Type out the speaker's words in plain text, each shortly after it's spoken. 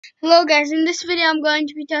Hello guys, in this video I'm going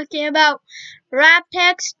to be talking about wrap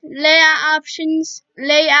text, layout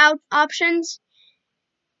options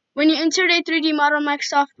when you insert a 3D model in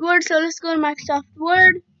Microsoft Word. So let's go to Microsoft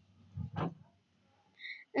Word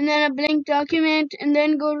and then a blank document and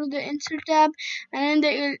then go to the insert tab and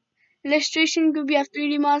then the illustration group you have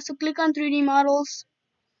 3D models. So click on 3D models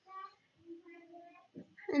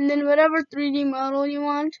and then whatever 3D model you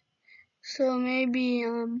want. So maybe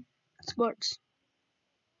sports.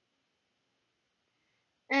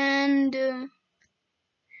 And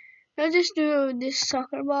I'll just do this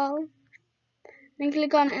soccer ball. Then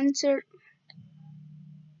click on insert.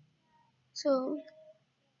 So,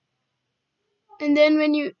 and then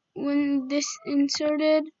when this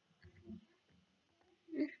inserted,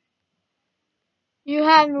 you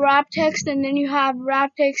have wrap text and then you have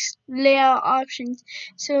wrap text layout options.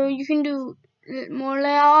 So you can do more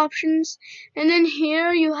layout options. And then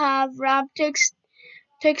here you have wrap text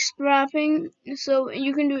wrapping. So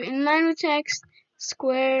you can do inline with text,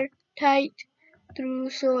 square, tight,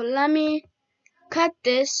 through. So let me cut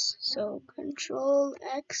this. So Control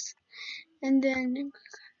X and then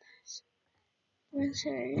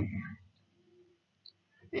say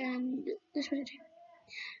and this way.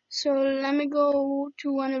 So let me go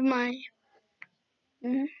to one of my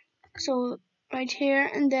so right here,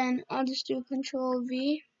 and then I'll just do Control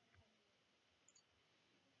V.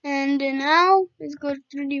 And now let's go to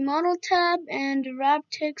 3D model tab and wrap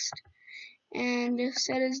text and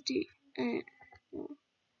set as the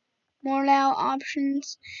more layout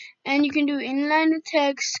options, and you can do inline with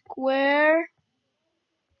text, square,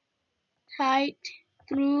 tight,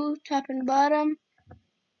 through, top and bottom,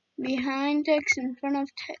 behind text, in front of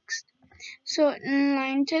text. So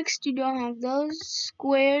inline text you don't have those.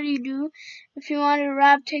 Square you do. If you want to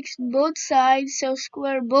wrap text both sides, so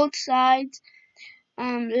square both sides.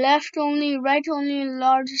 Left only, right only,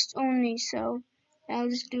 largest only. So I'll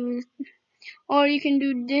just do it. Or you can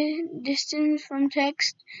do distance from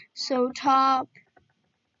text. So top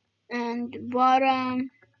and bottom,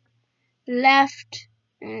 left.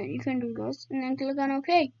 You can do those, and then click on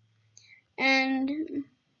OK. And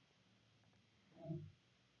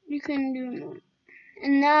you can do.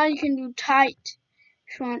 And now you can do tight.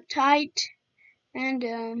 If you want tight, and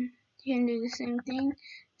you can do the same thing.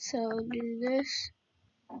 So do this,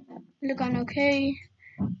 click on OK,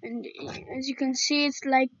 and as you can see it's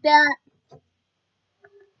like that.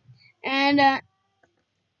 And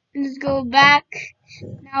let's go back.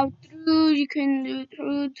 Now through, you can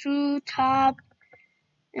do through, top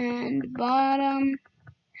and bottom.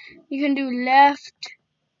 You can do left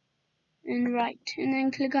and right, and then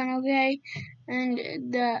click on OK. And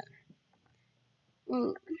the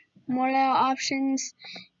more layout options,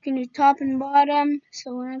 you can do top and bottom.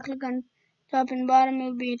 So when I click on top and bottom, it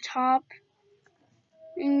will be top.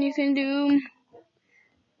 And you can do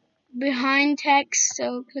behind text,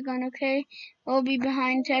 so click on OK. It will be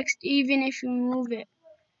behind text even if you move it.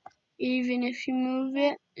 Even if you move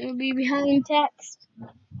it, it will be behind text.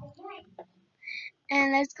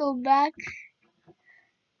 And let's go back.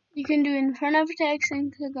 You can do in front of text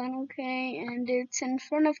and click on OK, and it's in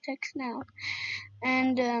front of text now.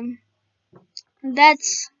 And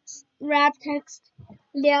that's wrap text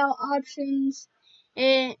layout options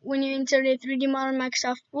when you insert a 3D model in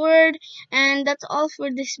Microsoft Word. And that's all for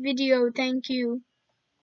this video. Thank you.